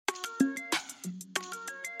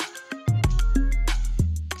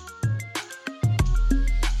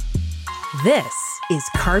This is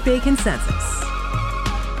Carpe Consensus.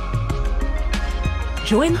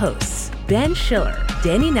 Join hosts Ben Schiller,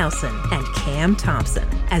 Danny Nelson, and Cam Thompson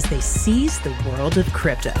as they seize the world of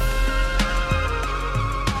crypto.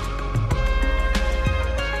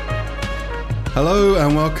 Hello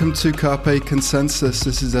and welcome to Carpe Consensus.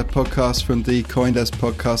 This is a podcast from the CoinDesk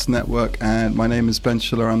Podcast Network, and my name is Ben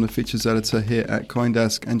Schiller. I'm the features editor here at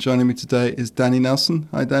CoinDesk, and joining me today is Danny Nelson.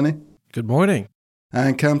 Hi, Danny. Good morning.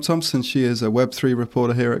 And Cam Thompson. She is a Web3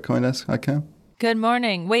 reporter here at CoinDesk. Hi, Cam. Good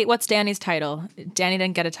morning. Wait, what's Danny's title? Danny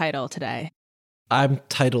didn't get a title today. I'm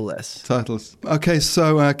titleless. Okay,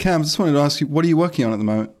 so Cam, just wanted to ask you, what are you working on at the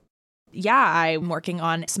moment? Yeah, I'm working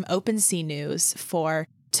on some OpenSea news for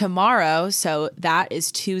tomorrow. So that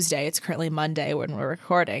is Tuesday. It's currently Monday when we're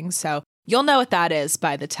recording. So you'll know what that is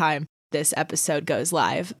by the time this episode goes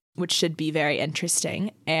live, which should be very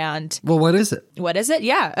interesting. And well, what is it? What is it?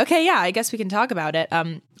 Yeah. Okay. Yeah. I guess we can talk about it.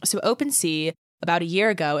 So OpenSea, about a year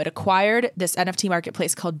ago, it acquired this NFT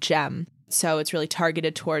marketplace called Gem. So it's really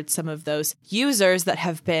targeted towards some of those users that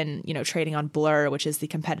have been, trading on Blur, which is the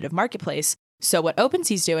competitive marketplace. So what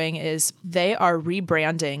OpenSea's doing is they are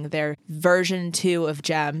rebranding their version 2 of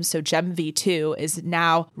Gem. So Gem V2 is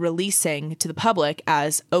now releasing to the public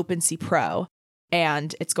as OpenSea Pro.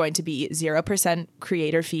 And it's going to be 0%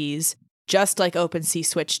 creator fees, just like OpenSea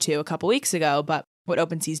switched to a couple weeks ago. But what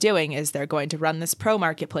OpenSea's doing is they're going to run this pro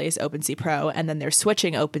marketplace, OpenSea Pro, and then they're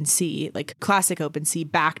switching OpenSea, like classic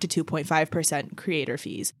OpenSea, back to 2.5% creator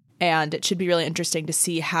fees. And it should be really interesting to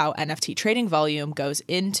see how NFT trading volume goes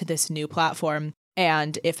into this new platform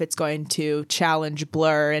and if it's going to challenge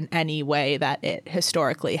Blur in any way that it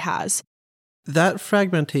historically has. That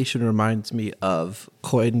fragmentation reminds me of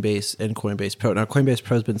Coinbase and Coinbase Pro. Now, Coinbase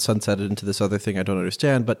Pro has been sunsetted into this other thing I don't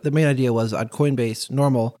understand, but the main idea was on Coinbase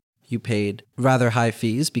Normal, you paid rather high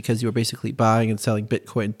fees because you were basically buying and selling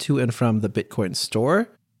Bitcoin to and from the Bitcoin store.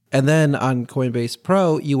 And then on Coinbase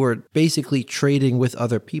Pro, you were basically trading with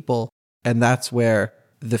other people, and that's where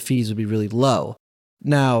the fees would be really low.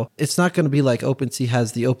 Now, it's not going to be like OpenSea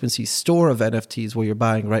has the OpenSea store of NFTs where you're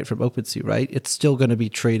buying right from OpenSea, right? It's still going to be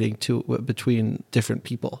trading between different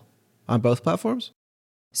people on both platforms?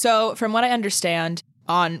 So from what I understand,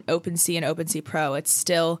 on OpenSea and OpenSea Pro, it's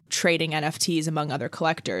still trading NFTs among other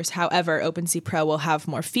collectors. However, OpenSea Pro will have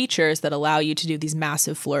more features that allow you to do these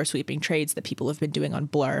massive floor sweeping trades that people have been doing on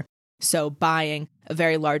Blur. So buying a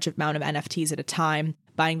very large amount of NFTs at a time,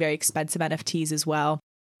 buying very expensive NFTs as well.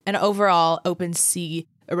 And overall, OpenSea,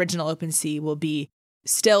 original OpenSea, will be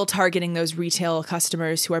still targeting those retail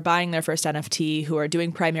customers who are buying their first NFT, who are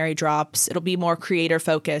doing primary drops. It'll be more creator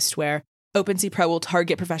focused, where OpenSea Pro will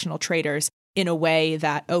target professional traders in a way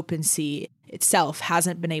that OpenSea itself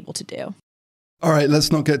hasn't been able to do. All right,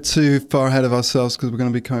 let's not get too far ahead of ourselves because we're going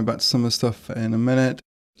to be coming back to some of the stuff in a minute.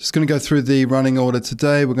 Just going to go through the running order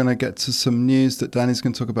today. We're going to get to some news that Danny's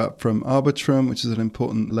going to talk about from Arbitrum, which is an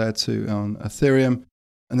important layer 2 on Ethereum.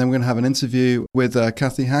 And then we're going to have an interview with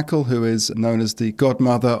Kathy Hackle, who is known as the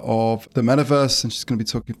godmother of the metaverse. And she's going to be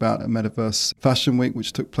talking about a metaverse fashion week,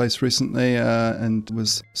 which took place recently and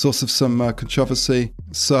was source of some controversy.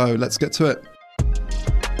 So let's get to it.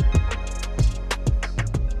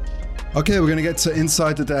 Okay, we're going to get to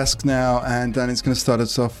Inside the Desk now. And Danny's going to start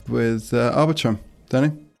us off with Arbitrum.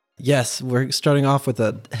 Danny? Yes, we're starting off with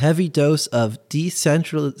a heavy dose of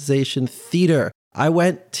decentralization theater. I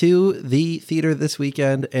went to the theater this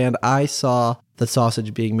weekend and I saw the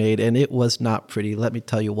sausage being made, and it was not pretty. Let me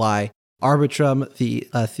tell you why. Arbitrum, the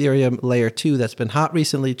Ethereum layer 2 that's been hot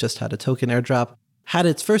recently, just had a token airdrop, had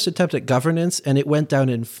its first attempt at governance, and it went down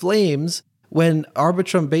in flames when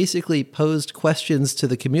Arbitrum basically posed questions to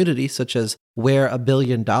the community, such as where $1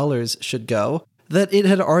 billion should go, that it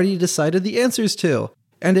had already decided the answers to.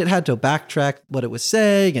 And it had to backtrack what it was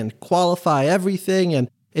saying and qualify everything, and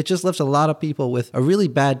it just left a lot of people with a really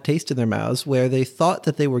bad taste in their mouths where they thought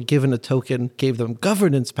that they were given a token, gave them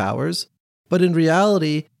governance powers, but in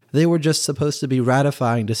reality, they were just supposed to be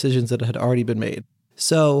ratifying decisions that had already been made.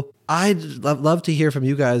 So I'd love to hear from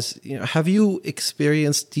you guys. Have you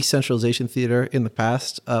experienced decentralization theater in the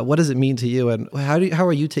past? What does it mean to you? And how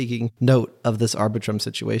are you taking note of this Arbitrum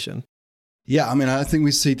situation? Yeah, I mean, I think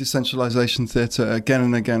we see decentralization theater again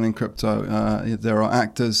and again in crypto. There are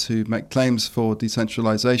actors who make claims for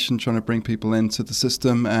decentralization, trying to bring people into the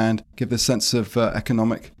system and give this sense of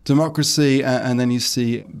economic democracy. And then you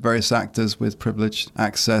see various actors with privileged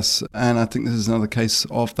access. And I think this is another case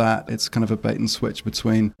of that. It's kind of a bait and switch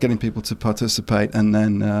between getting people to participate and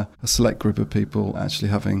then a select group of people actually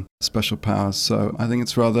having special powers. So I think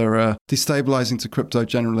it's rather destabilizing to crypto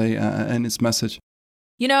generally and its message.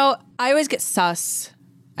 You know, I always get sus.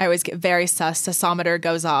 I always get very sus. Sussometer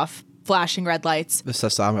goes off flashing red lights. The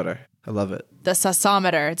seismometer. I love it. The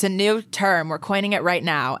seismometer. It's a new term. We're coining it right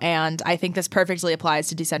now. And I think this perfectly applies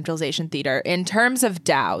to decentralization theater in terms of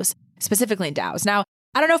DAOs, specifically in DAOs. Now,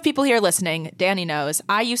 I don't know if people here listening, Danny knows,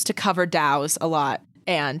 I used to cover DAOs a lot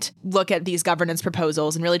and look at these governance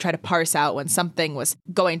proposals and really try to parse out when something was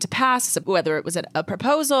going to pass, whether it was a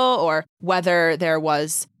proposal or whether there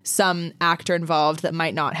was some actor involved that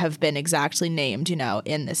might not have been exactly named,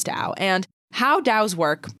 in this DAO. And how DAOs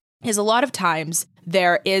work is a lot of times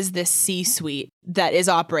there is this C-suite that is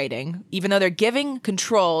operating, even though they're giving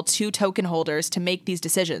control to token holders to make these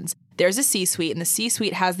decisions. There's a C-suite, and the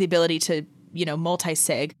C-suite has the ability to,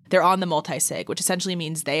 multi-sig. They're on the multi-sig, which essentially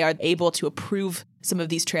means they are able to approve some of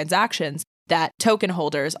these transactions that token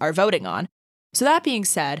holders are voting on. So that being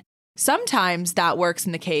said, sometimes that works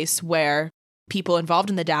in the case where people involved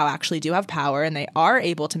in the DAO actually do have power and they are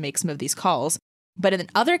able to make some of these calls. But in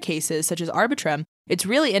other cases, such as Arbitrum, it's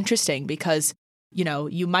really interesting because,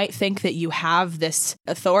 you might think that you have this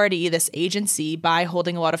authority, this agency by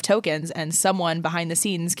holding a lot of tokens, and someone behind the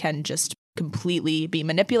scenes can just completely be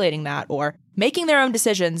manipulating that or making their own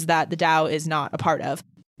decisions that the DAO is not a part of.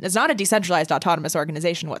 It's not a decentralized autonomous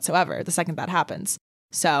organization whatsoever the second that happens.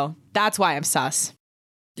 So that's why I'm sus.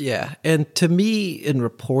 Yeah. And to me, in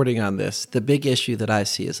reporting on this, the big issue that I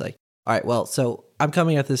see is all right, well, so I'm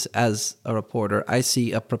coming at this as a reporter. I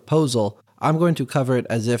see a proposal. I'm going to cover it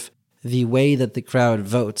as if the way that the crowd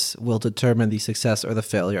votes will determine the success or the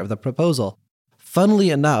failure of the proposal. Funnily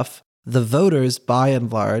enough, the voters, by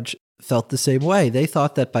and large, felt the same way. They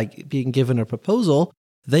thought that by being given a proposal,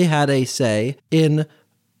 they had a say in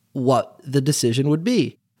what the decision would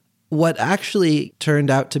be. What actually turned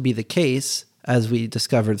out to be the case, as we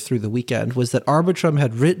discovered through the weekend, was that Arbitrum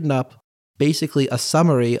had written up basically a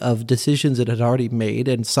summary of decisions it had already made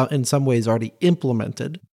and in some ways already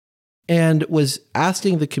implemented, and was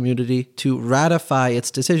asking the community to ratify its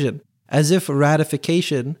decision, as if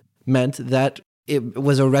ratification meant that it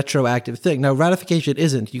was a retroactive thing. Now, ratification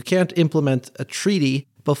isn't. You can't implement a treaty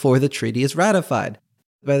before the treaty is ratified.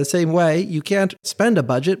 By the same way, you can't spend a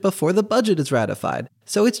budget before the budget is ratified.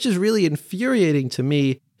 So it's just really infuriating to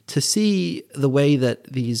me to see the way that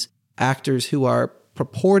these actors who are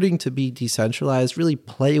purporting to be decentralized really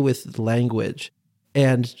play with language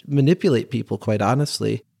and manipulate people, quite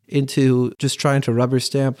honestly, into just trying to rubber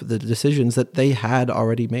stamp the decisions that they had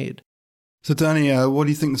already made. So Danny, what do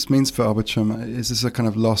you think this means for Arbitrum? Is this a kind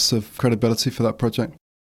of loss of credibility for that project?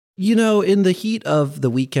 In the heat of the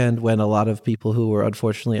weekend, when a lot of people who were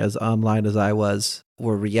unfortunately as online as I was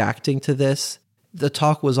were reacting to this, the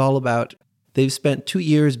talk was all about they've spent 2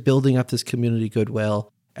 years building up this community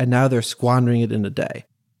goodwill, and now they're squandering it in a day.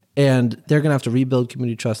 And they're going to have to rebuild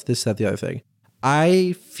community trust, this, that, the other thing.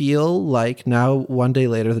 I feel like now, one day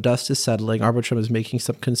later, the dust is settling. Arbitrum is making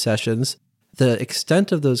some concessions. The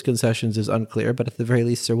extent of those concessions is unclear, but at the very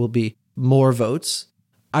least, there will be more votes.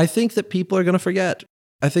 I think that people are going to forget.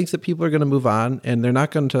 I think that people are going to move on, and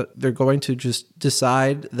they're going to just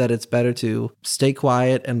decide that it's better to stay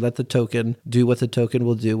quiet and let the token do what the token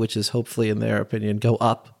will do, which is hopefully, in their opinion, go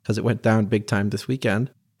up, because it went down big time this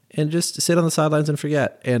weekend, and just sit on the sidelines and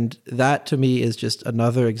forget. And that, to me, is just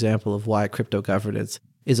another example of why crypto governance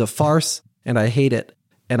is a farce, and I hate it.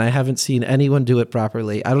 And I haven't seen anyone do it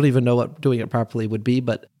properly. I don't even know what doing it properly would be,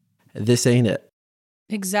 but this ain't it.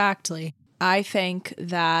 Exactly. I think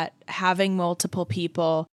that having multiple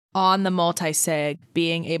people on the multi-sig,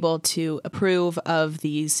 being able to approve of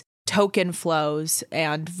these token flows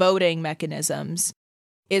and voting mechanisms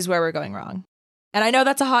is where we're going wrong. And I know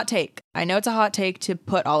that's a hot take. I know it's a hot take to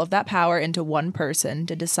put all of that power into one person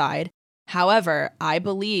to decide. However, I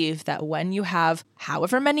believe that when you have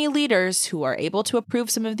however many leaders who are able to approve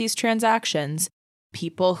some of these transactions,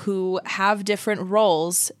 people who have different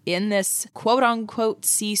roles in this quote-unquote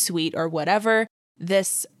C-suite or whatever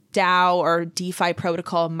this DAO or DeFi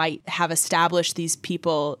protocol might have established these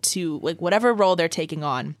people to, whatever role they're taking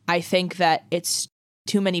on, I think that it's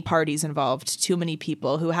too many parties involved, too many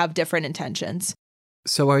people who have different intentions.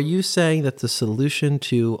 So are you saying that the solution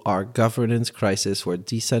to our governance crisis, where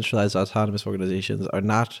decentralized autonomous organizations are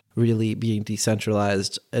not really being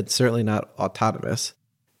decentralized and certainly not autonomous,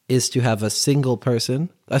 is to have a single person,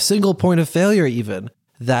 a single point of failure even,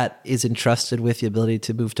 that is entrusted with the ability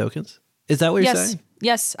to move tokens? Is that what you're saying?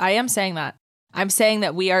 Yes, I am saying that. I'm saying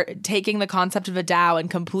that we are taking the concept of a DAO and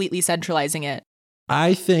completely centralizing it.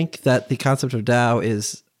 I think that the concept of DAO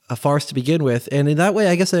is a farce to begin with. And in that way,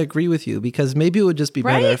 I guess I agree with you, because maybe it would just be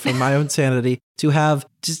better for my own sanity to have,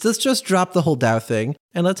 let's just drop the whole DAO thing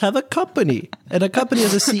and let's have a company. And a company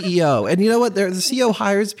has a CEO. And you know what? The CEO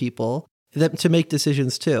hires people to make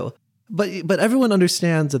decisions too. But everyone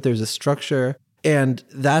understands that there's a structure, and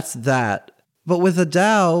that's that. But with a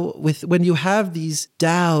DAO, when you have these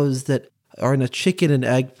DAOs that are in a chicken and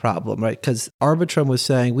egg problem, right? Because Arbitrum was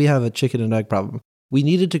saying we have a chicken and egg problem. We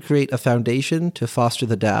needed to create a foundation to foster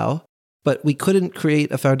the DAO, but we couldn't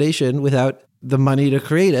create a foundation without the money to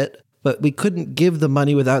create it. But we couldn't give the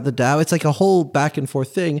money without the DAO. It's like a whole back and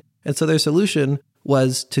forth thing. And so their solution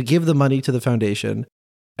was to give the money to the foundation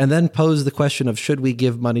and then pose the question of should we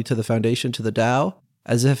give money to the foundation, to the DAO,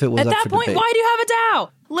 as if it was at up that for point, debate. why do you have a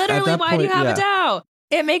DAO? Literally, why do you have a DAO?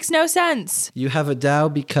 It makes no sense. You have a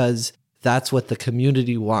DAO because that's what the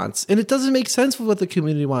community wants. And it doesn't make sense with what the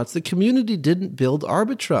community wants. The community didn't build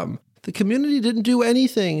Arbitrum. The community didn't do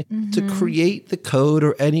anything to create the code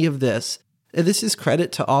or any of this. And this is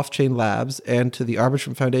credit to Off-Chain Labs and to the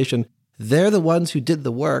Arbitrum Foundation. They're the ones who did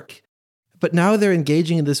the work. But now they're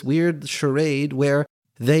engaging in this weird charade where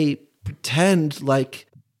they pretend like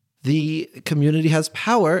the community has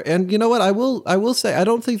power. And you know what? I will say, I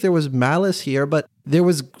don't think there was malice here, but there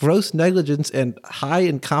was gross negligence and high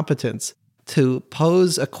incompetence to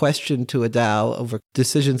pose a question to a DAO over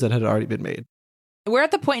decisions that had already been made. We're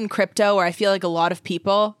at the point in crypto where I feel like a lot of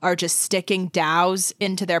people are just sticking DAOs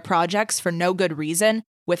into their projects for no good reason,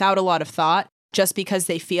 without a lot of thought, just because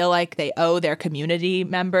they feel like they owe their community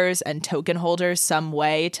members and token holders some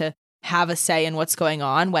way to have a say in what's going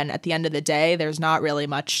on, when at the end of the day, there's not really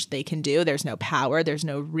much they can do. There's no power. There's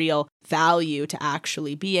no real value to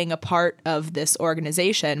actually being a part of this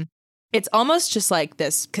organization. It's almost just like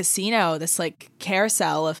this casino, this like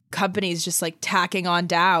carousel of companies just like tacking on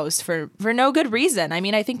DAOs for no good reason. I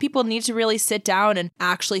mean, I think people need to really sit down and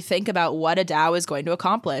actually think about what a DAO is going to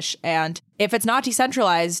accomplish. And if it's not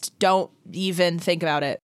decentralized, don't even think about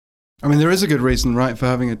it. I mean, there is a good reason, right, for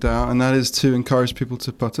having a DAO, and that is to encourage people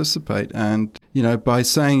to participate. And, you know, by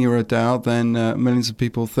saying you're a DAO, then millions of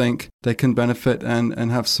people think they can benefit and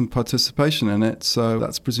have some participation in it. So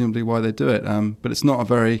that's presumably why they do it. But it's not a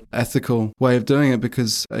very ethical way of doing it,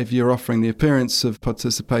 because if you're offering the appearance of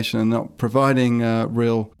participation and not providing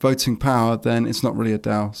real voting power, then it's not really a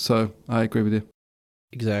DAO. So I agree with you.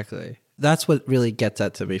 Exactly. That's what really gets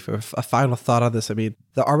at to me. For a final thought on this, I mean,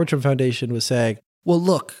 the Arbitrum Foundation was saying, well,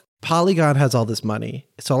 look, Polygon has all this money.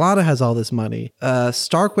 Solana has all this money.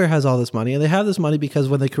 Starkware has all this money. And they have this money because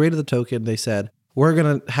when they created the token, they said, we're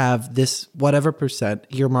going to have this whatever percent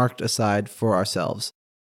earmarked aside for ourselves.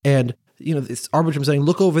 And, you know, it's Arbitrum saying,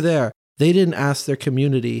 look over there. They didn't ask their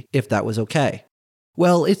community if that was okay.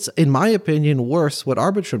 Well, it's, in my opinion, worse what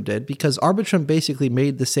Arbitrum did, because Arbitrum basically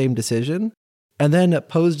made the same decision and then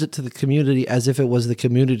posed it to the community as if it was the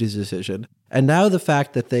community's decision. And now the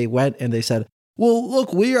fact that they went and they said, well,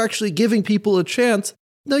 look, we are actually giving people a chance.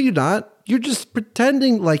 No, you're not. You're just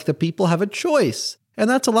pretending like the people have a choice. And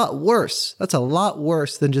that's a lot worse. That's a lot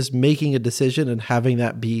worse than just making a decision and having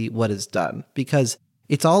that be what is done, because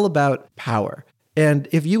it's all about power. And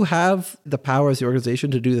if you have the power as the organization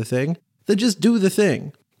to do the thing, then just do the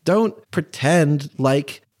thing. Don't pretend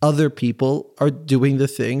like other people are doing the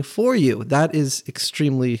thing for you. That is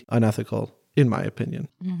extremely unethical, in my opinion.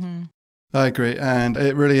 Mm-hmm. I agree. And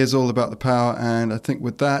it really is all about the power. And I think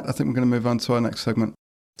with that, I think we're going to move on to our next segment.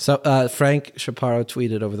 So Frank Chaparro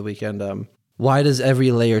tweeted over the weekend, why does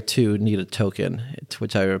every layer 2 need a token? To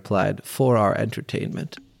which I replied, for our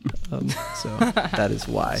entertainment. So that is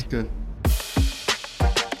why. That's good.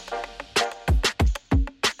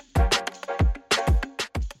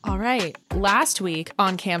 All right. Last week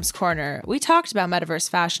on Cam's Corner, we talked about Metaverse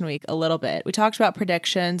Fashion Week a little bit. We talked about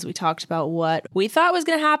predictions. We talked about what we thought was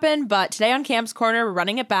going to happen. But today on Cam's Corner, we're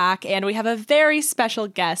running it back, and we have a very special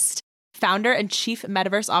guest, founder and chief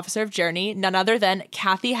metaverse officer of Journey, none other than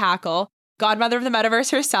Kathy Hackle, godmother of the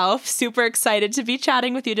metaverse herself. Super excited to be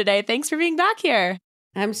chatting with you today. Thanks for being back here.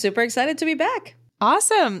 I'm super excited to be back.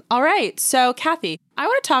 Awesome. All right. So, Kathy, I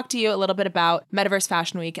want to talk to you a little bit about Metaverse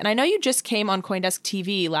Fashion Week. And I know you just came on CoinDesk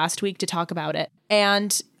TV last week to talk about it.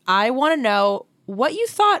 And I want to know what you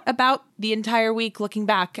thought about the entire week looking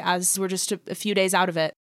back, as we're just a few days out of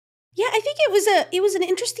it. Yeah, I think it was an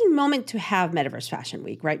interesting moment to have Metaverse Fashion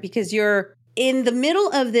Week, right? Because you're in the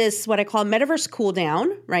middle of this, what I call Metaverse cool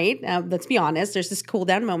down, right? Let's be honest, there's this cool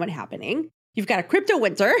down moment happening. You've got a crypto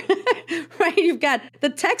winter, right? You've got the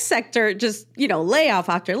tech sector just, layoff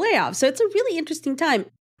after layoff. So it's a really interesting time.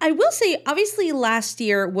 I will say, obviously, last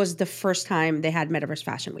year was the first time they had Metaverse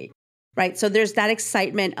Fashion Week, right? So there's that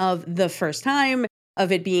excitement of the first time,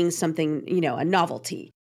 of it being something, a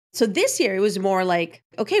novelty. So this year, it was more like,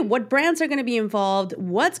 okay, what brands are going to be involved?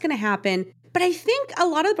 What's going to happen? But I think a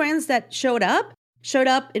lot of the brands that showed up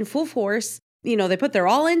in full force. They put their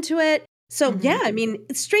all into it. So yeah, I mean,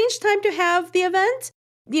 it's a strange time to have the event,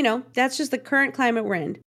 that's just the current climate we're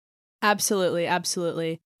in. Absolutely,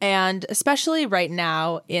 absolutely. And especially right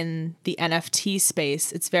now in the NFT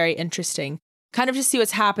space, it's very interesting kind of to see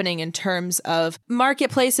what's happening in terms of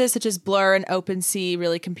marketplaces such as Blur and OpenSea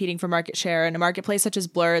really competing for market share, and a marketplace such as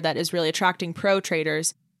Blur that is really attracting pro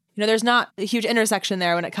traders. There's not a huge intersection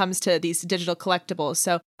there when it comes to these digital collectibles.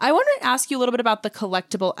 So I want to ask you a little bit about the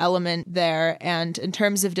collectible element there, and in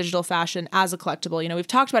terms of digital fashion as a collectible. We've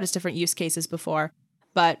talked about its different use cases before,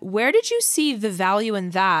 but where did you see the value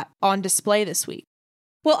in that on display this week?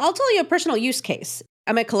 Well, I'll tell you a personal use case.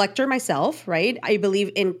 I'm a collector myself, right? I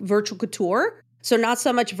believe in virtual couture. So not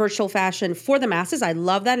so much virtual fashion for the masses. I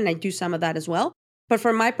love that, and I do some of that as well. But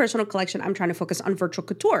for my personal collection, I'm trying to focus on virtual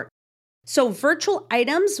couture. So virtual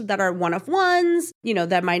items that are one-of-ones,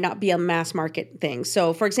 that might not be a mass market thing.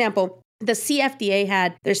 So for example, the CFDA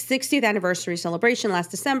had their 60th anniversary celebration last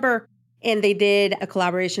December, and they did a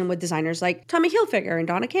collaboration with designers like Tommy Hilfiger and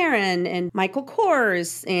Donna Karan and Michael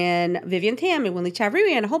Kors and Vivian Tam and Willie Chavrier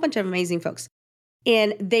and a whole bunch of amazing folks.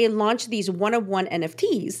 And they launched these one-of-one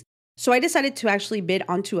NFTs. So I decided to actually bid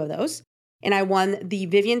on 2 of those. And I won the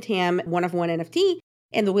Vivian Tam one-of-one NFT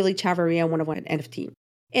and the Willie Chavrier one-of-one NFT.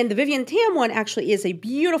 And the Vivian Tam one actually is a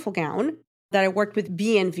beautiful gown that I worked with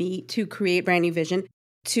BNV to create Brand New Vision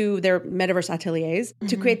to their metaverse ateliers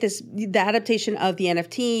to create the adaptation of the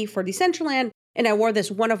NFT for Decentraland. And I wore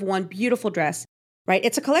this one-of-one beautiful dress, right?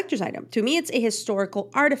 It's a collector's item. To me, it's a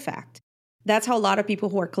historical artifact. That's how a lot of people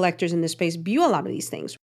who are collectors in this space view a lot of these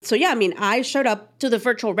things. So yeah, I showed up to the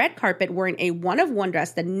virtual red carpet wearing a one-of-one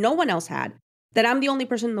dress that no one else had, that I'm the only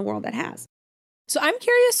person in the world that has. So I'm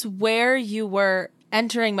curious where you were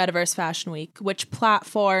entering Metaverse Fashion Week, which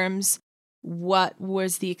platforms, what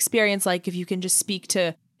was the experience like? If you can just speak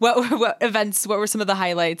to what events, what were some of the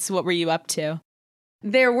highlights? What were you up to?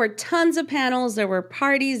 There were tons of panels, there were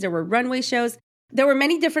parties, there were runway shows. There were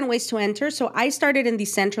many different ways to enter. So I started in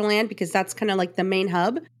Decentraland because that's kind of like the main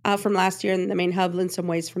hub from last year and the main hub in some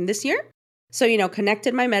ways from this year. So,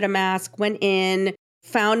 connected my MetaMask, went in,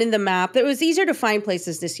 found in the map. It was easier to find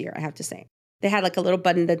places this year, I have to say. They had like a little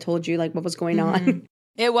button that told you like what was going on.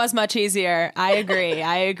 It was much easier. I agree.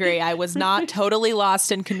 I was not totally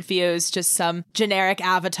lost and confused, just some generic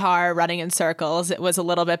avatar running in circles. It was a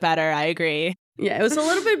little bit better. I agree. Yeah, it was a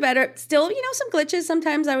little bit better. Still, some glitches.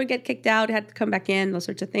 Sometimes I would get kicked out, had to come back in, those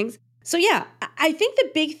sorts of things. So yeah, I think the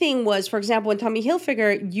big thing was, for example, in Tommy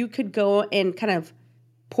Hilfiger, you could go and kind of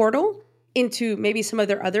portal into maybe some of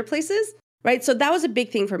their other places, right? So that was a big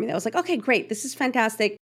thing for me. That was like, okay, great. This is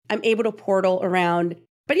fantastic. I'm able to portal around.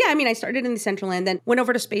 But yeah, I started in the Decentraland, then went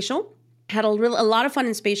over to Spatial, had a lot of fun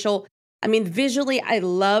in Spatial. Visually, I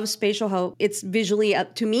love Spatial, how it's visually,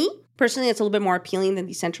 to me, personally, it's a little bit more appealing than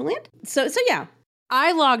Decentraland. So yeah.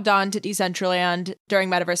 I logged on to Decentraland during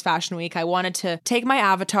Metaverse Fashion Week. I wanted to take my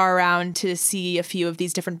avatar around to see a few of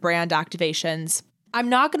these different brand activations. I'm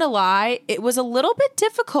not going to lie, it was a little bit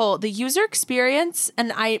difficult. The user experience,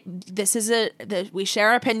 and we share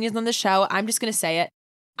our opinions on the show. I'm just going to say it.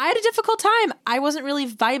 I had a difficult time. I wasn't really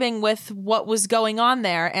vibing with what was going on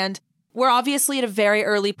there. And we're obviously at a very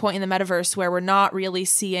early point in the metaverse where we're not really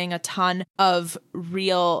seeing a ton of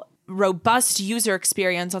real robust user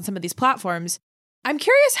experience on some of these platforms. I'm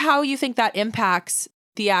curious how you think that impacts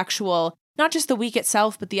the actual, not just the week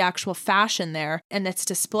itself, but the actual fashion there and its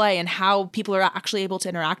display and how people are actually able to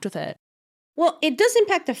interact with it. Well, it does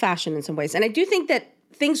impact the fashion in some ways. And I do think that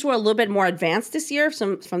things were a little bit more advanced this year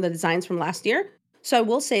from the designs from last year. So I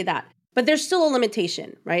will say that. But there's still a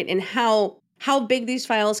limitation, right? And how big these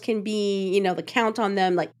files can be, the count on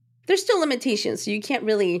them, like there's still limitations. So you can't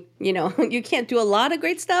really, you can't do a lot of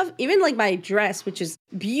great stuff. Even like my dress, which is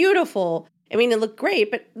beautiful. It looked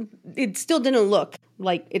great, but it still didn't look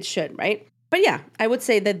like it should, right? But yeah, I would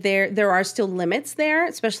say that there are still limits there,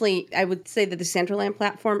 especially I would say that the Decentraland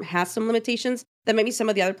platform has some limitations that maybe some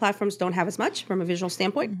of the other platforms don't have as much from a visual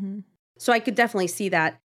standpoint. Mm-hmm. So I could definitely see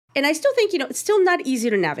that. And I still think, it's still not easy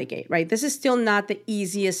to navigate, right? This is still not the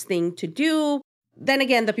easiest thing to do. Then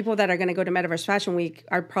again, the people that are going to go to Metaverse Fashion Week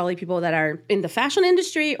are probably people that are in the fashion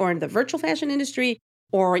industry or in the virtual fashion industry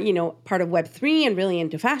or, part of Web3 and really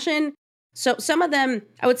into fashion. So some of them,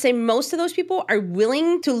 I would say most of those people are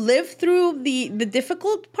willing to live through the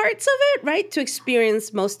difficult parts of it, right? To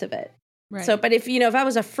experience most of it. Right. So, but if I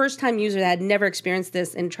was a first-time user that had never experienced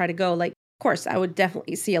this and try to go, of course, I would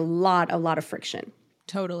definitely see a lot of friction.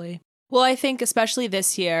 Totally. Well, I think especially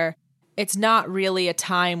this year, it's not really a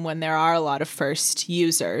time when there are a lot of first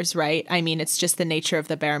users, right? It's just the nature of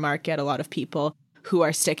the bear market. A lot of people who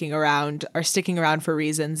are sticking around for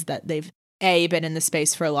reasons that they've A, been in the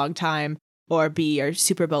space for a long time, or B, are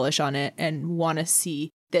super bullish on it and want to see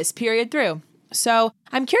this period through. So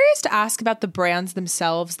I'm curious to ask about the brands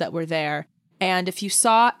themselves that were there. And if you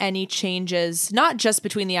saw any changes, not just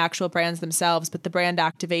between the actual brands themselves, but the brand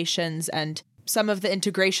activations and some of the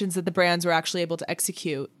integrations that the brands were actually able to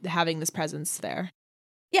execute, having this presence there.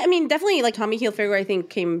 Yeah, I mean, definitely like Tommy Hilfiger, I think,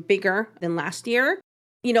 came bigger than last year.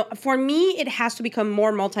 You know, for me, it has to become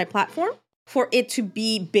more multi-platform for it to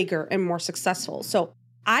be bigger and more successful. So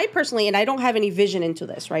I personally, and I don't have any vision into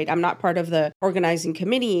this, right? I'm not part of the organizing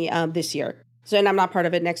committee this year. So, and I'm not part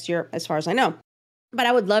of it next year, as far as I know. But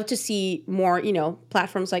I would love to see more, you know,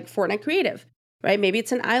 platforms like Fortnite Creative, right? Maybe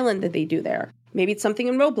it's an island that they do there. Maybe it's something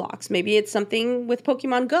in Roblox. Maybe it's something with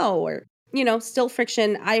Pokemon Go or, you know, still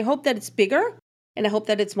friction. I hope that it's bigger and I hope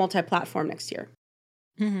that it's multi-platform next year.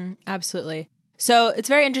 Absolutely. So it's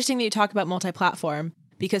very interesting that you talk about multi-platform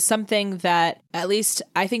because something that at least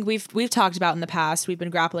I think we've talked about in the past, we've been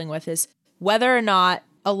grappling with is whether or not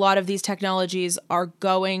a lot of these technologies are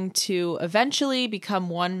going to eventually become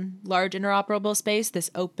one large interoperable space,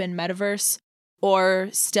 this open metaverse, or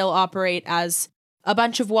still operate as a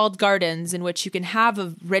bunch of walled gardens in which you can have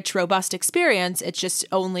a rich, robust experience. It just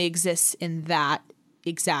only exists in that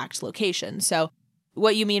exact location. So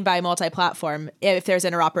what you mean by multi-platform, if there's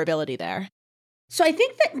interoperability there. So I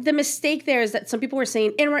think that the mistake there is that some people were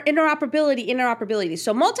saying interoperability.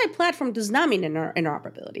 So multi-platform does not mean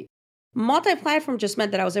interoperability. Multi-platform just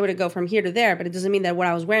meant that I was able to go from here to there, but it doesn't mean that what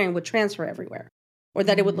I was wearing would transfer everywhere or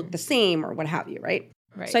that it would look the same or what have you, right?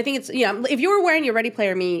 Right. So I think it's, you know, if you were wearing your Ready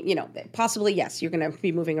Player Me, you know, possibly, yes, you're going to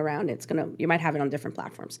be moving around. You might have it on different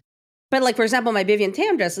platforms. But like, for example, my Vivian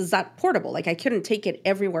Tam dress is not portable. Like I couldn't take it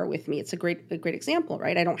everywhere with me. It's a great example,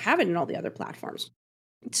 right? I don't have it in all the other platforms.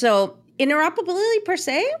 So interoperability per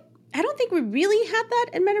se, I don't think we really had that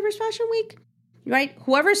in Metaverse Fashion Week, right?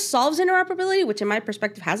 Whoever solves interoperability, which in my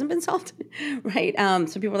perspective hasn't been solved, right?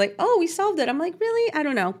 So people are like, oh, we solved it. I'm like, really? I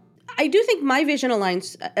don't know. I do think my vision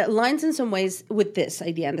aligns in some ways with this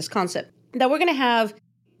idea and this concept that we're going to have,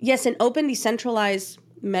 yes, an open, decentralized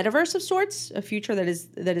metaverse of sorts, a future that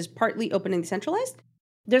is partly open and decentralized.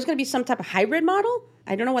 There's going to be some type of hybrid model.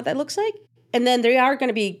 I don't know what that looks like. And then there are going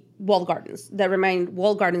to be walled gardens that remain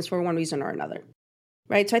walled gardens for one reason or another,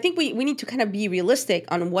 right? So I think we need to kind of be realistic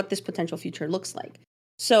on what this potential future looks like.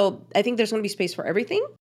 So I think there's going to be space for everything.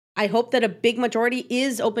 I hope that a big majority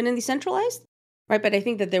is open and decentralized, right? But I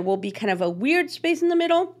think that there will be kind of a weird space in the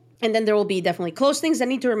middle. And then there will be definitely closed things that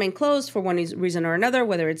need to remain closed for one reason or another,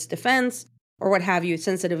 whether it's defense or what have you,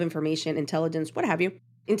 sensitive information, intelligence, what have you.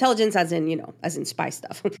 Intelligence as in, you know, as in spy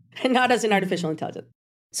stuff, and not as in artificial intelligence.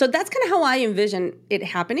 So that's kind of how I envision it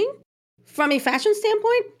happening. From a fashion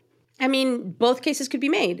standpoint, I mean, both cases could be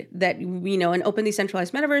made that, you know, an open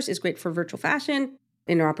decentralized metaverse is great for virtual fashion,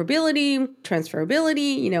 interoperability,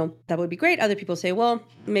 transferability, you know, that would be great. Other people say, well,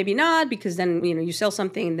 maybe not, because then, you know, you sell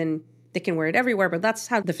something and then they can wear it everywhere, but that's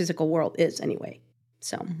how the physical world is anyway.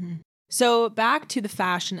 So, So back to the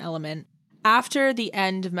fashion element. After the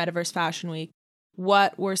end of Metaverse Fashion Week,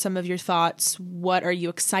 what were some of your thoughts? What are you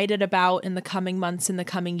excited about in the coming months, in the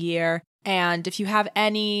coming year? And if you have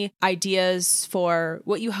any ideas for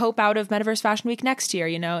what you hope out of Metaverse Fashion Week next year,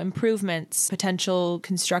 you know, improvements, potential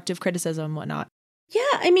constructive criticism, whatnot. yeah,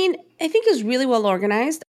 I mean, I think it was really well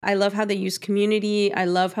organized. I love how they used community. I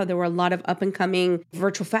love how there were a lot of up and coming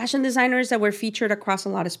virtual fashion designers that were featured across a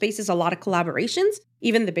lot of spaces, a lot of collaborations,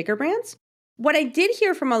 even the bigger brands. What I did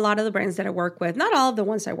hear from a lot of the brands that I work with, not all of the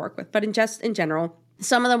ones I work with, but in general,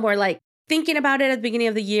 some of them were like thinking about it at the beginning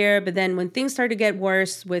of the year. But then when things started to get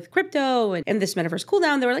worse with crypto and this metaverse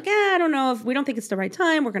cooldown, they were like, I don't know if we don't think it's the right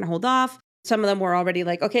time. We're going to hold off. Some of them were already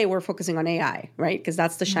like, okay, we're focusing on AI, right? Because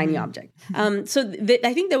that's the shiny object. So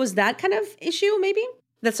I think there was that kind of issue maybe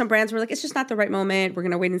that some brands were like, it's just not the right moment. We're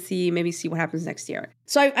going to wait and see, maybe see what happens next year.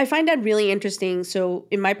 So I find that really interesting. So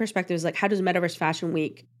in my perspective, is like, how does Metaverse Fashion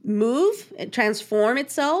Week move and transform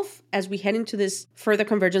itself as we head into this further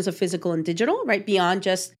convergence of physical and digital, right? Beyond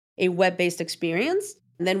just a web-based experience.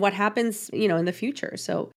 And then what happens, you know, in the future.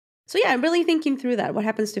 So yeah, I'm really thinking through that. What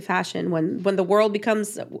happens to fashion when the world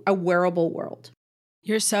becomes a wearable world?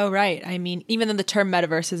 You're so right. I mean, even though the term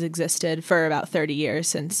metaverse has existed for about 30 years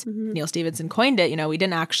since Neil Stephenson coined it, you know, we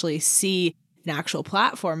didn't actually see an actual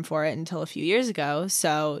platform for it until a few years ago.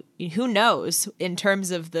 So who knows in terms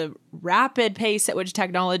of the rapid pace at which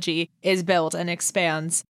technology is built and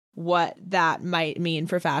expands, what that might mean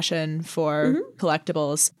for fashion, for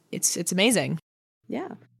collectibles. It's amazing. Yeah.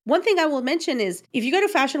 One thing I will mention is if you go to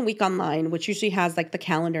Fashion Week online, which usually has like the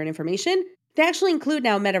calendar and information, they actually include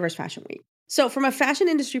now Metaverse Fashion Week. So from a fashion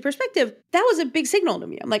industry perspective, that was a big signal to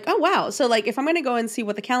me. I'm like, oh, wow. So like if I'm going to go and see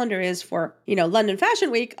what the calendar is for, you know, London Fashion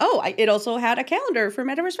Week, it also had a calendar for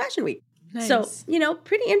Metaverse Fashion Week. Nice. So,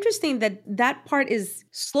 pretty interesting that part is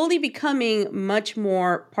slowly becoming much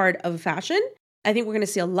more part of fashion. I think we're going to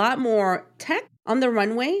see a lot more tech on the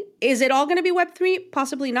runway. Is it all going to be Web3?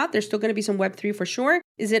 Possibly not. There's still going to be some Web3 for sure.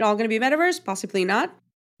 Is it all going to be metaverse? Possibly not.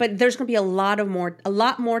 But there's going to be a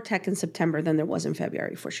lot more tech in September than there was in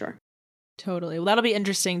February for sure. Totally. Well, that'll be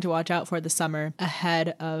interesting to watch out for the summer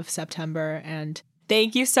ahead of September. And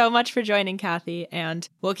thank you so much for joining, Kathy. And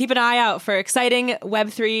we'll keep an eye out for exciting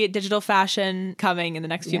Web3 digital fashion coming in the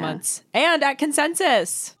next few months. And at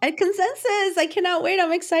Consensus. At Consensus. I cannot wait.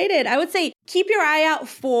 I'm excited. I would say keep your eye out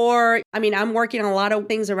for, I'm working on a lot of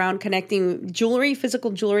things around connecting jewelry, physical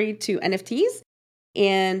jewelry to NFTs.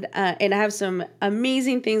 And I have some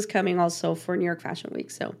amazing things coming also for New York Fashion Week.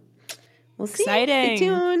 So we'll see.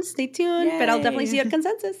 Exciting. Stay tuned. Yay. But I'll definitely see you at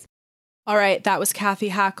Consensus. All right, that was Kathy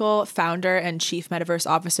Hackle, founder and chief metaverse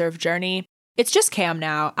officer of Journey. It's just Cam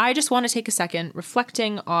now. I just want to take a second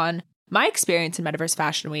reflecting on my experience in Metaverse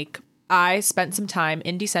Fashion Week. I spent some time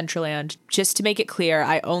in Decentraland. Just to make it clear,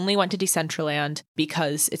 I only went to Decentraland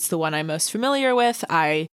because it's the one I'm most familiar with.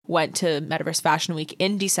 I went to Metaverse Fashion Week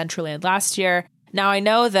in Decentraland last year. Now, I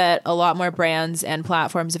know that a lot more brands and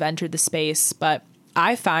platforms have entered the space, but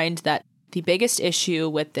I find that the biggest issue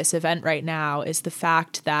with this event right now is the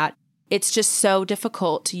fact that it's just so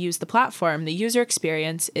difficult to use the platform. The user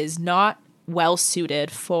experience is not well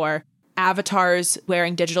suited for avatars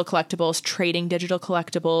wearing digital collectibles, trading digital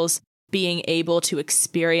collectibles, being able to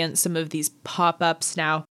experience some of these pop-ups.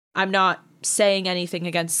 Now, I'm not saying anything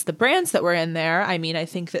against the brands that were in there. I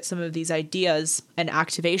think that some of these ideas and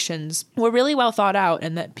activations were really well thought out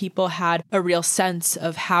and that people had a real sense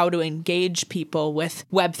of how to engage people with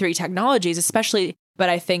Web3 technologies, especially. But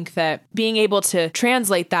I think that being able to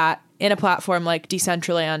translate that in a platform like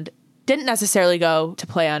Decentraland didn't necessarily go to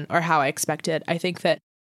plan or how I expected. I think that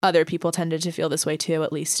other people tended to feel this way too,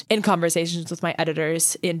 at least in conversations with my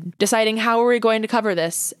editors in deciding how are we going to cover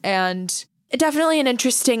this. And definitely an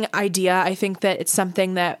interesting idea. I think that it's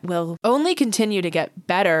something that will only continue to get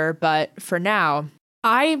better. But for now,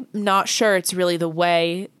 I'm not sure it's really the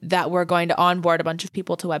way that we're going to onboard a bunch of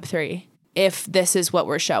people to Web3 if this is what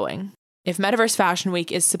we're showing. If Metaverse Fashion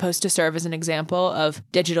Week is supposed to serve as an example of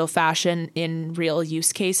digital fashion in real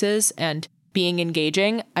use cases and being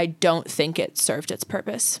engaging, I don't think it served its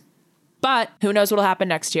purpose. But who knows what'll happen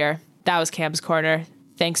next year. That was Cam's Corner.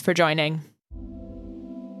 Thanks for joining.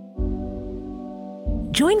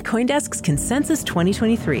 Join CoinDesk's Consensus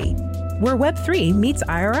 2023, where Web3 meets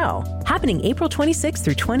IRL, happening April 26th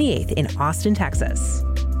through 28th in Austin, Texas.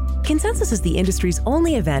 Consensus is the industry's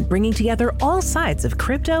only event bringing together all sides of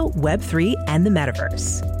crypto, Web3, and the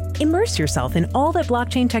metaverse. Immerse yourself in all that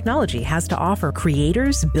blockchain technology has to offer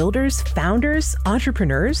creators, builders, founders,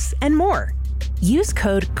 entrepreneurs, and more. Use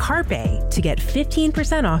code CARPE to get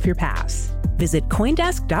 15% off your pass. Visit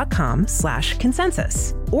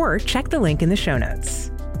coindesk.com/consensus or check the link in the show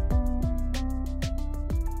notes.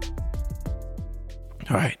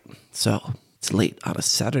 All right, so it's late on a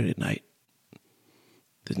Saturday night.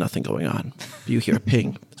 There's nothing going on. You hear a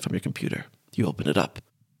ping from your computer. You open it up.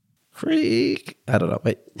 Freak. I don't know.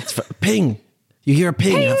 Wait, it's ping. You hear a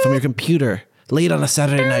ping from your computer. Late on a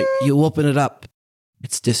Saturday night. You open it up.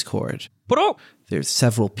 It's Discord. There's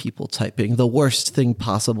several people typing the worst thing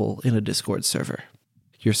possible in a Discord server.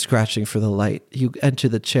 You're scratching for the light. You enter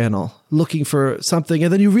the channel looking for something,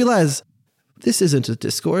 and then you realize this isn't a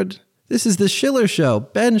Discord. This is the Schiller Show.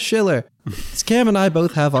 Ben Schiller. Cam and I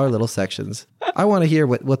both have our little sections. I want to hear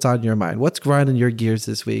what's on your mind. What's grinding your gears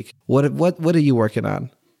this week? What are you working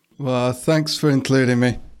on? Well, thanks for including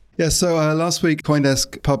me. Yeah, so last week,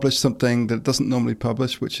 CoinDesk published something that it doesn't normally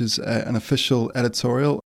publish, which is an official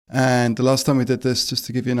editorial. And the last time we did this, just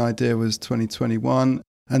to give you an idea, was 2021.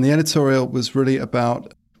 And the editorial was really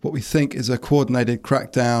about what we think is a coordinated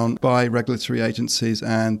crackdown by regulatory agencies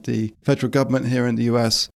and the federal government here in the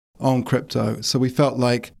US on crypto. So we felt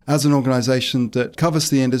like, as an organization that covers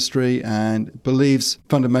the industry and believes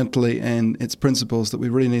fundamentally in its principles, that we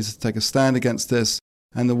really need to take a stand against this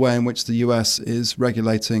and the way in which the US is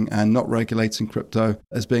regulating and not regulating crypto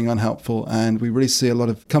as being unhelpful. And we really see a lot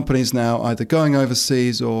of companies now either going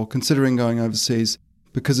overseas or considering going overseas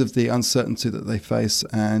because of the uncertainty that they face.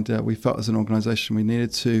 And we felt as an organization we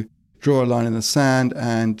needed to draw a line in the sand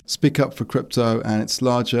and speak up for crypto and its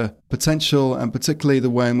larger potential, and particularly the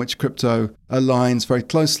way in which crypto aligns very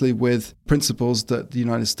closely with principles that the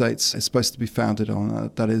United States is supposed to be founded on.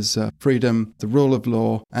 That is freedom, the rule of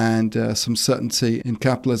law, and some certainty in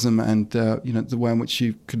capitalism and the way in which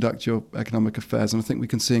you conduct your economic affairs. And I think we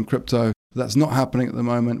can see in crypto that's not happening at the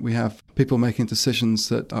moment. We have people making decisions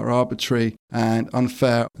that are arbitrary and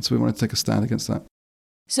unfair, and so we want to take a stand against that.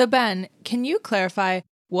 So Ben, can you clarify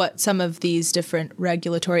what some of these different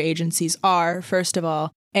regulatory agencies are, first of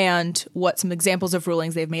all, and what some examples of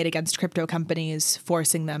rulings they've made against crypto companies,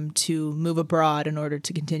 forcing them to move abroad in order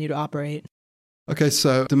to continue to operate? Okay,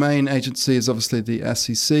 so the main agency is obviously the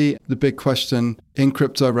SEC. The big question in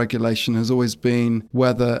crypto regulation has always been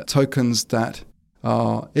whether tokens that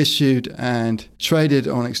are issued and traded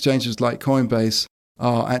on exchanges like Coinbase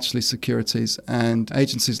are actually securities. And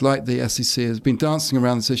agencies like the SEC has been dancing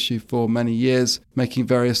around this issue for many years, making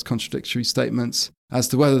various contradictory statements as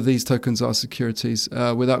to whether these tokens are securities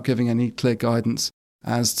without giving any clear guidance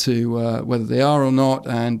as to whether they are or not,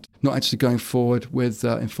 and not actually going forward with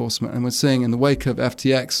enforcement. And we're seeing in the wake of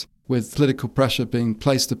FTX, with political pressure being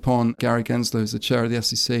placed upon Gary Gensler, who's the chair of the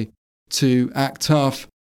SEC, to act tough,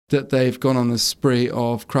 that they've gone on this spree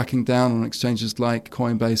of cracking down on exchanges like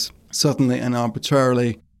Coinbase suddenly and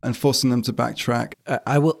arbitrarily and forcing them to backtrack.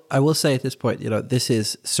 I will say at this point, this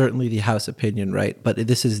is certainly the House opinion, right? But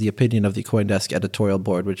this is the opinion of the CoinDesk editorial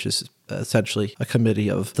board, which is essentially a committee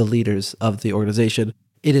of the leaders of the organization.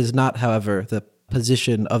 It is not, however, the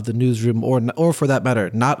position of the newsroom, or for that matter,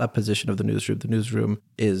 not a position of the newsroom. The newsroom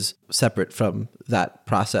is separate from that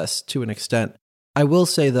process to an extent. I will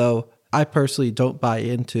say, though, I personally don't buy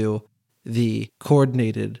into the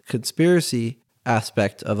coordinated conspiracy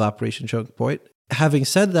aspect of Operation Choke Point. Having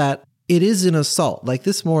said that, it is an assault. Like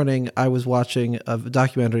this morning, I was watching a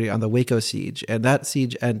documentary on the Waco siege, and that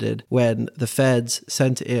siege ended when the feds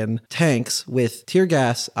sent in tanks with tear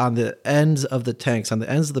gas on the ends of the tanks, on the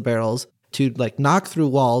ends of the barrels, to knock through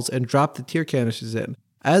walls and drop the tear canisters in.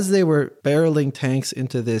 As they were barreling tanks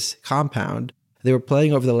into this compound, they were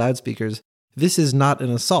playing over the loudspeakers, "This is not an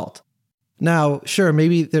assault." Now, sure,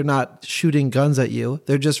 maybe they're not shooting guns at you.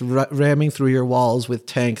 They're just ramming through your walls with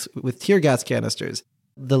tanks, with tear gas canisters.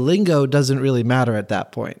 The lingo doesn't really matter at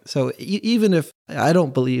that point. So even if I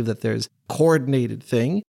don't believe that there's coordinated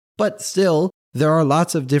thing, but still, there are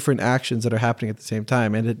lots of different actions that are happening at the same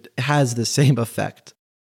time, and it has the same effect.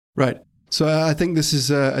 Right. So I think this is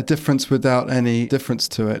a difference without any difference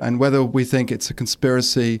to it. And whether we think it's a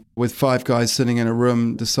conspiracy with five guys sitting in a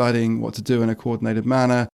room deciding what to do in a coordinated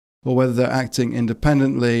manner, or whether they're acting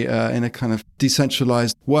independently in a kind of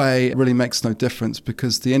decentralized way, it really makes no difference,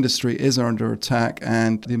 because the industry is under attack.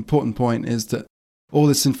 And the important point is that all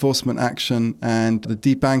this enforcement action and the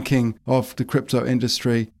debanking of the crypto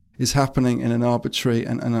industry is happening in an arbitrary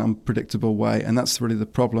and an unpredictable way. And that's really the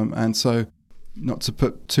problem. And so, not to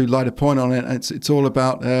put too light a point on it, it's all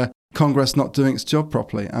about Congress not doing its job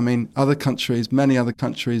properly. I mean, many other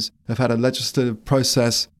countries have had a legislative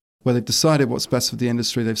process where they've decided what's best for the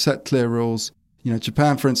industry. They've set clear rules.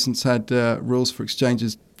 Japan, for instance, had rules for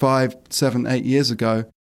exchanges 5, 7, 8 years ago,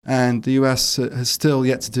 and the US has still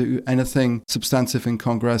yet to do anything substantive in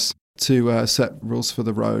Congress to set rules for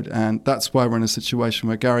the road. And that's why we're in a situation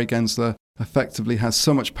where Gary Gensler effectively has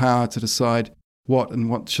so much power to decide what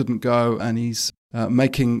and what shouldn't go, and he's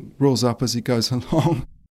making rules up as he goes along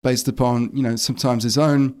based upon, sometimes his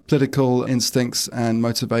own political instincts and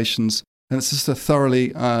motivations. And it's just a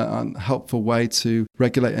thoroughly unhelpful way to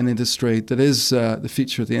regulate an industry that is the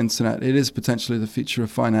future of the internet. It is potentially the future of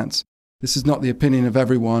finance. This is not the opinion of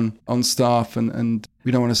everyone on staff, and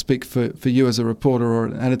we don't want to speak for you as a reporter or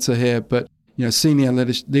an editor here, but senior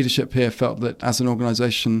leadership here felt that as an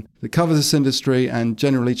organization that covers this industry and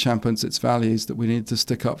generally champions its values, that we need to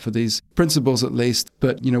stick up for these principles at least.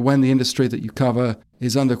 But, when the industry that you cover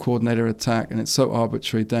is under coordinated attack and it's so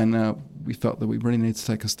arbitrary, then we felt that we really need to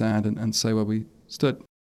take a stand and say where we stood.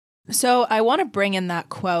 So I want to bring in that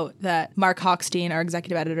quote that Mark Hochstein, our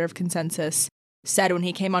executive editor of Consensus, said when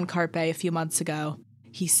he came on Carpe a few months ago.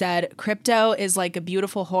 He said, "Crypto is like a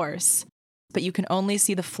beautiful horse, but you can only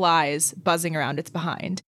see the flies buzzing around its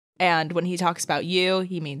behind." And when he talks about you,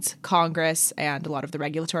 he means Congress and a lot of the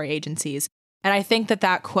regulatory agencies. And I think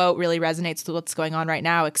that quote really resonates with what's going on right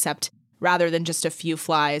now, except rather than just a few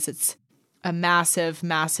flies, it's a massive,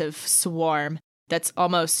 massive swarm that's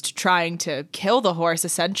almost trying to kill the horse,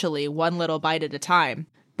 essentially, one little bite at a time.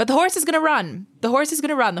 But the horse is going to run. The horse is going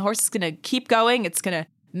to run. The horse is going to keep going. It's going to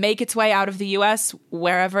make its way out of the US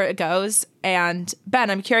wherever it goes. And Ben,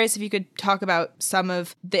 I'm curious if you could talk about some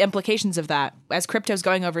of the implications of that. As crypto's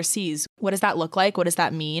going overseas, what does that look like? What does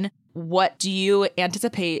that mean? What do you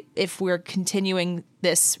anticipate if we're continuing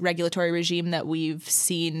this regulatory regime that we've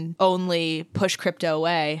seen only push crypto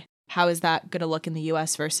away? How is that going to look in the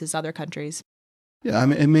US versus other countries? Yeah, I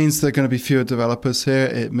mean, it means there are going to be fewer developers here.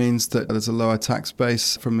 It means that there's a lower tax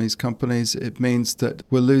base from these companies. It means that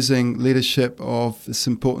we're losing leadership of this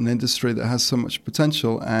important industry that has so much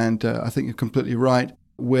potential. And I think you're completely right.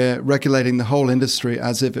 we're regulating the whole industry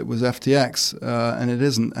as if it was FTX, and it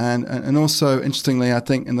isn't. And also, interestingly, I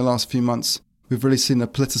think in the last few months, we've really seen the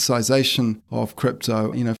politicization of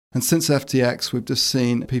crypto, and since FTX, we've just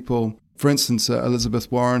seen people, for instance,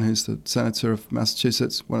 Elizabeth Warren, who's the senator of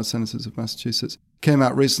Massachusetts, one of the senators of Massachusetts, came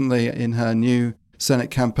out recently in her new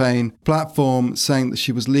Senate campaign platform saying that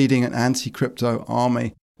she was leading an anti-crypto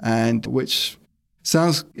army, and which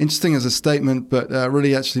sounds interesting as a statement, but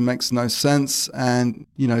really actually makes no sense. And,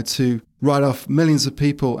 to write off millions of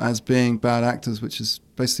people as being bad actors, which is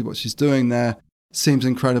basically what she's doing there, seems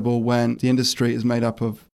incredible when the industry is made up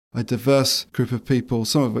of a diverse group of people,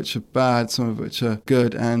 some of which are bad, some of which are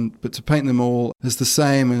good, but to paint them all as the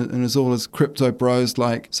same and as all as crypto bros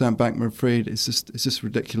like Sam Bankman-Fried is just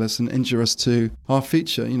ridiculous and injurious to our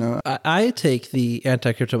future. I take the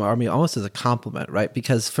anti-crypto army almost as a compliment, right?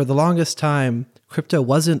 Because for the longest time, crypto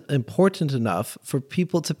wasn't important enough for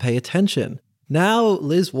people to pay attention. Now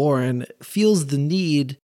Liz Warren feels the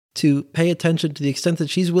need to pay attention to the extent that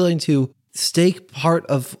she's willing to stake part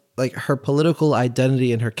of her political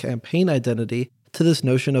identity and her campaign identity to this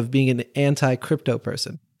notion of being an anti-crypto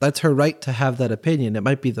person. That's her right to have that opinion. It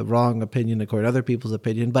might be the wrong opinion according to other people's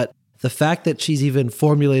opinion, but the fact that she's even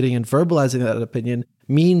formulating and verbalizing that opinion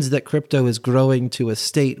means that crypto is growing to a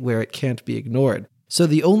state where it can't be ignored. So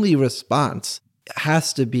the only response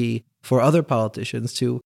has to be for other politicians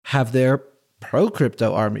to have their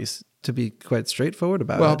pro-crypto armies, to be quite straightforward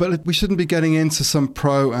about it. Well, but we shouldn't be getting into some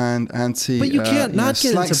pro and anti. But you can't not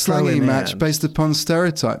get into slangy match based upon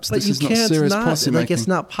stereotypes. But this is not serious policy making. It's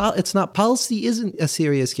not policy. Isn't a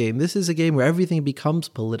serious game. This is a game where everything becomes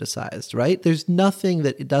politicized. Right? There's nothing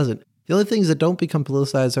that it doesn't. The only things that don't become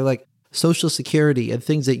politicized are like Social Security and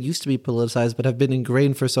things that used to be politicized but have been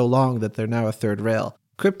ingrained for so long that they're now a third rail.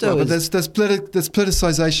 Crypto but there's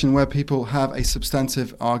politicization where people have a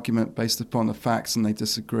substantive argument based upon the facts and they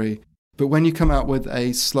disagree. But when you come out with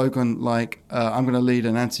a slogan like, I'm going to lead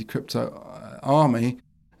an anti-crypto army,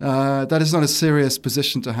 that is not a serious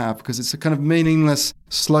position to have because it's a kind of meaningless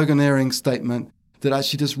sloganeering statement that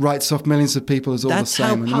actually just writes off millions of people as all the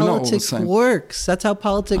same. That's how politics works. That's how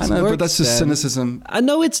politics works. I know, but that's just cynicism.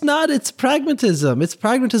 No, it's not. It's pragmatism. It's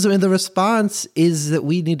pragmatism. And the response is that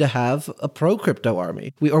we need to have a pro-crypto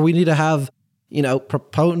army. We need to have,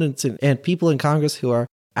 proponents and people in Congress who are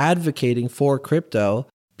advocating for crypto.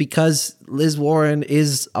 Because Liz Warren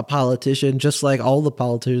is a politician, just like all the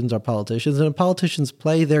politicians are politicians, and politicians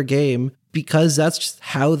play their game because that's just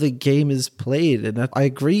how the game is played. And I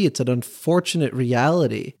agree, it's an unfortunate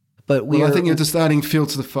reality. But I think you're just adding fuel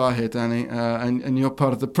to the fire here, Danny, and you're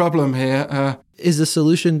part of the problem here. Is the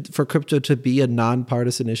solution for crypto to be a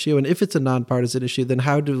nonpartisan issue? And if it's a nonpartisan issue, then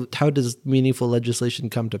how does meaningful legislation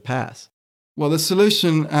come to pass? Well, the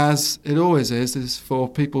solution, as it always is for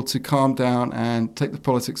people to calm down and take the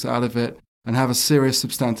politics out of it and have a serious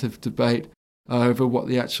substantive debate over what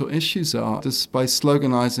the actual issues are. Just by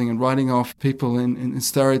sloganizing and writing off people in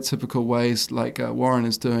stereotypical ways like Warren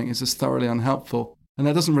is doing is just thoroughly unhelpful. And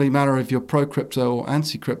that doesn't really matter if you're pro-crypto or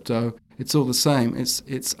anti-crypto. It's all the same.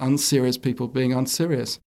 It's unserious people being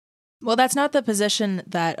unserious. Well, that's not the position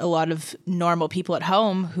that a lot of normal people at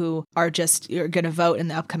home who are going to vote in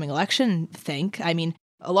the upcoming election think. I mean,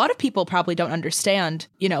 a lot of people probably don't understand,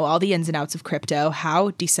 all the ins and outs of crypto, how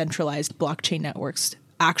decentralized blockchain networks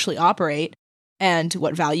actually operate and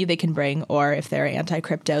what value they can bring. Or if they're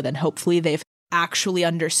anti-crypto, then hopefully they've actually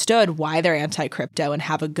understood why they're anti-crypto and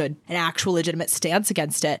have an actual legitimate stance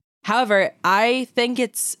against it. However, I think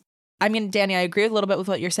Danny, I agree a little bit with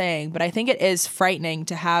what you're saying, but I think it is frightening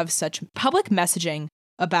to have such public messaging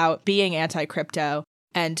about being anti-crypto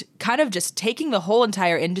and kind of just taking the whole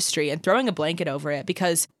entire industry and throwing a blanket over it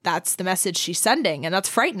because that's the message she's sending, and that's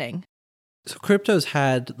frightening. So crypto's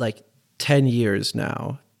had 10 years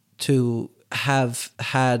now to have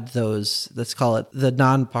had those, let's call it the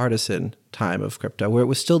nonpartisan time of crypto, where it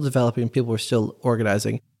was still developing, people were still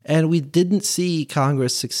organizing, and we didn't see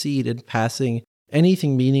Congress succeed in passing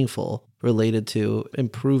anything meaningful related to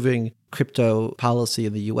improving crypto policy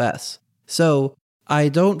in the US. So I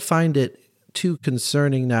don't find it too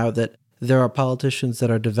concerning now that there are politicians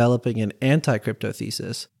that are developing an anti-crypto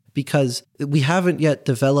thesis because we haven't yet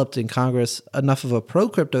developed in Congress enough of a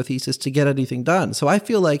pro-crypto thesis to get anything done. So I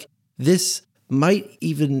feel like this might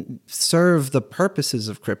even serve the purposes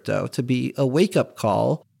of crypto to be a wake-up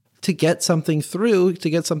call to get something through, to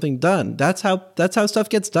get something done. That's how stuff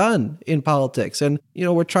gets done in politics. And,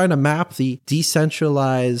 we're trying to map the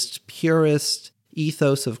decentralized, purist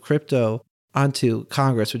ethos of crypto onto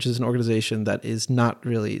Congress, which is an organization that is not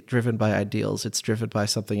really driven by ideals. It's driven by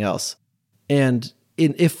something else. And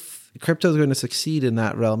if crypto is going to succeed in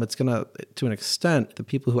that realm, it's going to an extent, the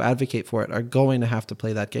people who advocate for it are going to have to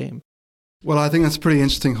play that game. Well, I think that's a pretty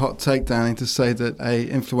interesting hot take, Danny, to say that a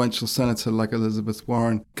influential senator like Elizabeth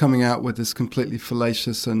Warren coming out with this completely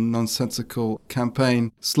fallacious and nonsensical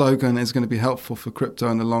campaign slogan is going to be helpful for crypto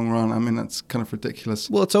in the long run. I mean, that's kind of ridiculous.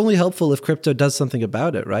 Well, it's only helpful if crypto does something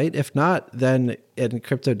about it, right? If not, and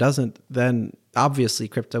crypto doesn't, then obviously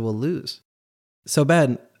crypto will lose. So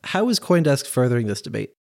Ben, how is CoinDesk furthering this debate?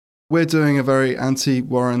 We're doing a very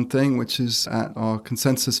anti-Warren thing, which is at our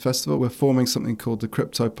Consensus Festival. We're forming something called the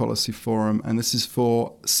Crypto Policy Forum, and this is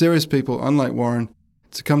for serious people, unlike Warren,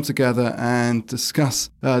 to come together and discuss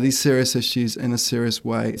these serious issues in a serious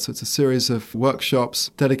way. So it's a series of workshops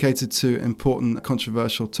dedicated to important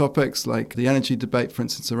controversial topics like the energy debate, for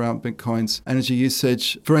instance, around Bitcoin's energy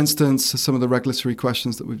usage. For instance, some of the regulatory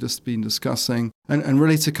questions that we've just been discussing, and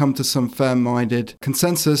really to come to some fair-minded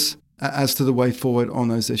consensus as to the way forward on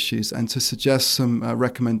those issues and to suggest some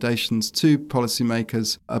recommendations to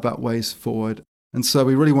policymakers about ways forward. And so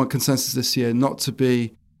we really want consensus this year not to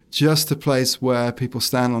be just a place where people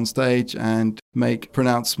stand on stage and make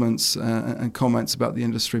pronouncements and comments about the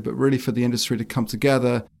industry, but really for the industry to come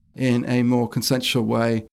together in a more consensual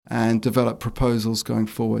way and develop proposals going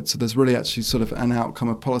forward. So there's really actually sort of an outcome,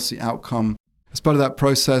 a policy outcome. As part of that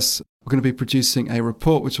process, we're going to be producing a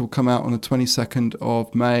report which will come out on the 22nd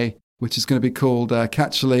of May, which is going to be called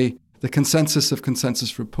Catchily, the Consensus of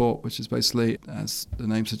Consensus Report, which is basically, as the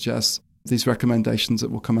name suggests, these recommendations that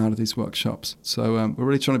will come out of these workshops. So we're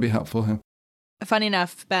really trying to be helpful here. Funny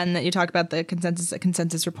enough, Ben, that you talk about the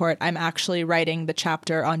consensus report, I'm actually writing the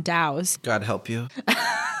chapter on DAOs. God help you.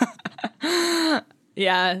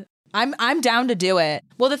 Yeah, I'm down to do it.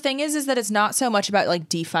 Well, the thing is that it's not so much about like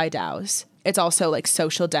DeFi DAOs. It's also like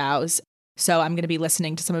social DAOs. So I'm going to be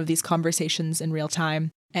listening to some of these conversations in real time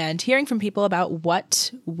and hearing from people about what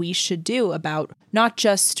we should do about not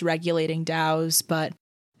just regulating DAOs, but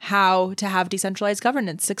how to have decentralized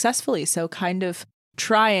governance successfully. So kind of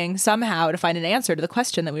trying somehow to find an answer to the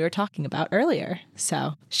question that we were talking about earlier.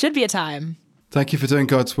 So should be a time. Thank you for doing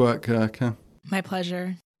God's work, Cam. My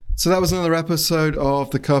pleasure. So that was another episode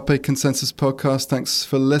of the Carpe Consensus podcast. Thanks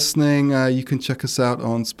for listening. You can check us out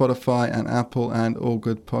on Spotify and Apple and all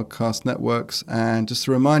good podcast networks. And just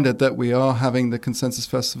a reminder that we are having the Consensus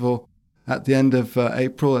Festival at the end of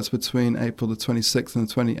April. That's between April the 26th and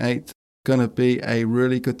the 28th. Going to be a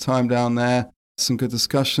really good time down there. Some good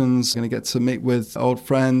discussions. Going to get to meet with old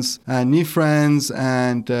friends and new friends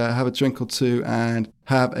and have a drink or two and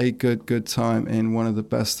have a good time in one of the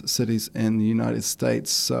best cities in the United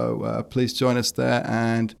States. So please join us there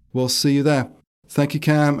and we'll see you there. Thank you,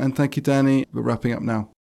 Cam, and thank you, Danny. We're wrapping up now.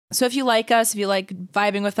 So if you like us, if you like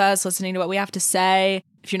vibing with us, listening to what we have to say,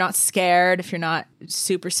 if you're not scared, if you're not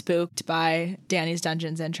super spooked by Danny's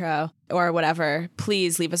Dungeons intro or whatever,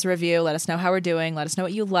 please leave us a review. Let us know how we're doing. Let us know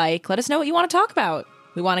what you like. Let us know what you want to talk about.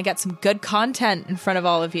 We want to get some good content in front of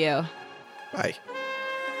all of you. Bye.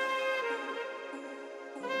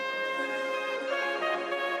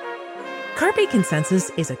 Carpe Consensus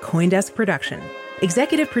is a CoinDesk production.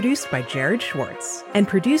 Executive produced by Jared Schwartz and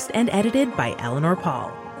produced and edited by Eleanor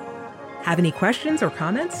Paul. Have any questions or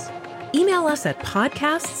comments? Email us at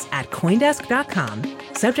podcasts@coindesk.com.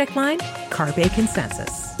 Subject line, Carpe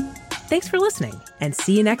Consensus. Thanks for listening and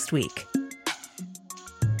see you next week.